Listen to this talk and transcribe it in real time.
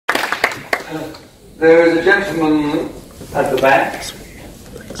There is a gentleman at the back,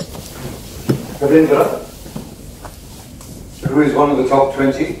 Dharmendra, who is one of the top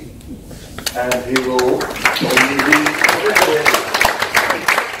 20, and he will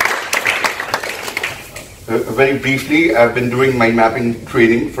Very briefly, I've been doing mind mapping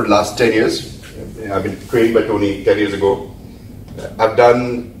training for the last 10 years. I've been trained by Tony 10 years ago. I've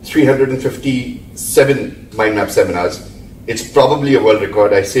done 357 mind map seminars. It's probably a world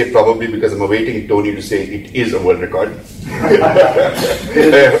record. I say probably because I'm awaiting Tony to say it is a world record.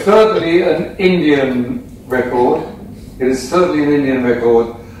 It is certainly an Indian record. It is certainly an Indian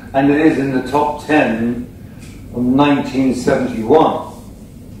record, and it is in the top 10 of 1971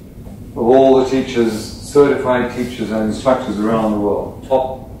 of all the teachers, certified teachers and instructors around the world.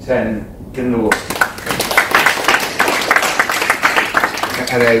 Top 10 in the world.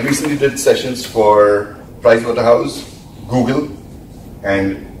 And I recently did sessions for Pricewaterhouse, Google,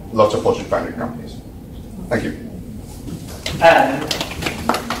 and lots of Fortune 500 companies. Thank you. And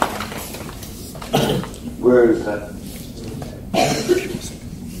where is that?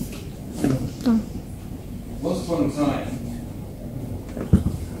 Once upon a time,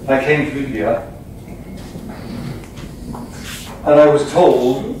 I came to India, and I was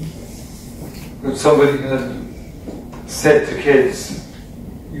told that somebody had said to kids,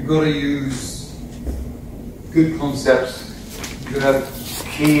 you've got to use good concepts, you have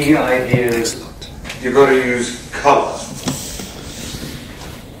key ideas, you've got to use colour.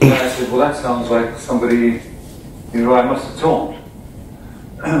 And I said, well, that sounds like somebody I must have taught.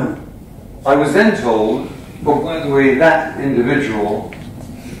 I was then told, oh, by the way, that individual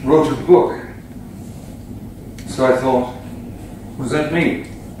wrote a book. So I thought, was that me?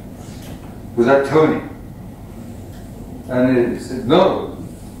 Was that Tony? And it said, no,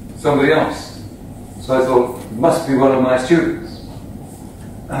 somebody else. So I thought, it must be one of my students.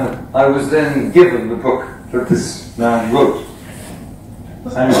 I was then given the book that this man wrote.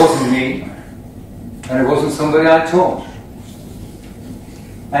 And it wasn't me, and it wasn't somebody I taught.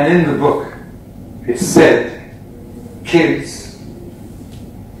 And in the book, it said, kids,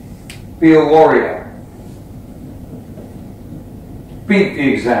 be a warrior. Beat the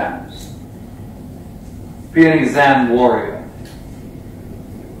exams. Be an exam warrior.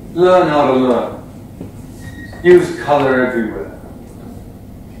 Learn how to learn. Use color everywhere.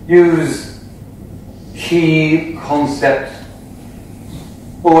 Use key concept.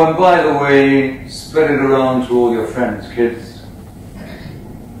 Oh, and by the way, spread it around to all your friends, kids.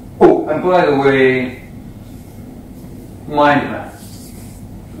 Oh, and by the way, mind map.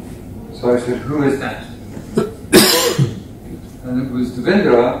 So I said, who is that? And it was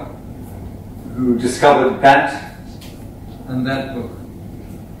Dharmendra who discovered that and that book.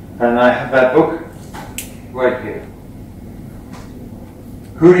 And I have that book right here.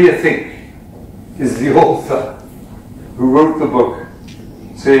 Who do you think is the author who wrote the book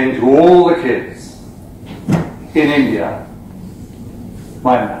saying to all the kids in India,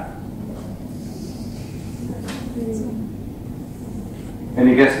 mind map?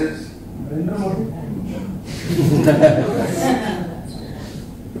 Any guesses?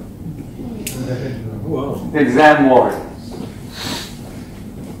 Exam warriors.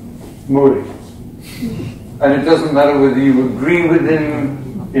 Modi. And it doesn't matter whether you agree with him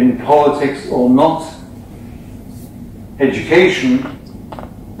in politics or not. Education,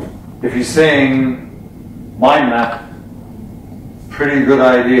 if he's saying mind map, pretty good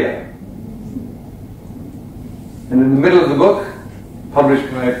idea. And in the middle of the book, published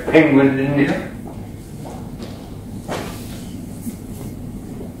by Penguin in India,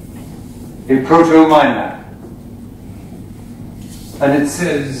 a proto-mind map. And it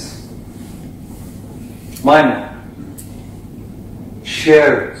says, mind map,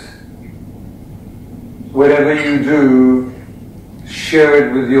 share it. Whatever you do, share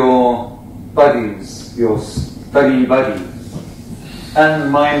it with your buddies, your study buddies, and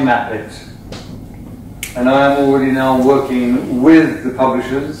mind map it. And I am already now working with the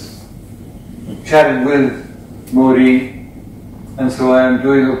publishers, chatted with Modi, and so I am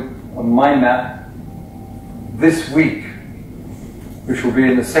doing a mind map this week, which will be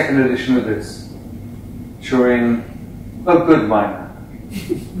in the second edition of this, showing a good mind map.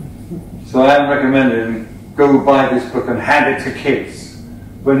 So I am recommending go buy this book and hand it to kids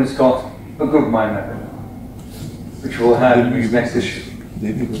when it's got a good mind map in it, which we'll have in the next issue.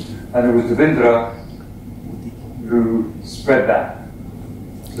 And it was Dharmendra who spread that.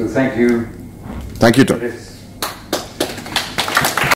 So thank you. Thank you, Tom.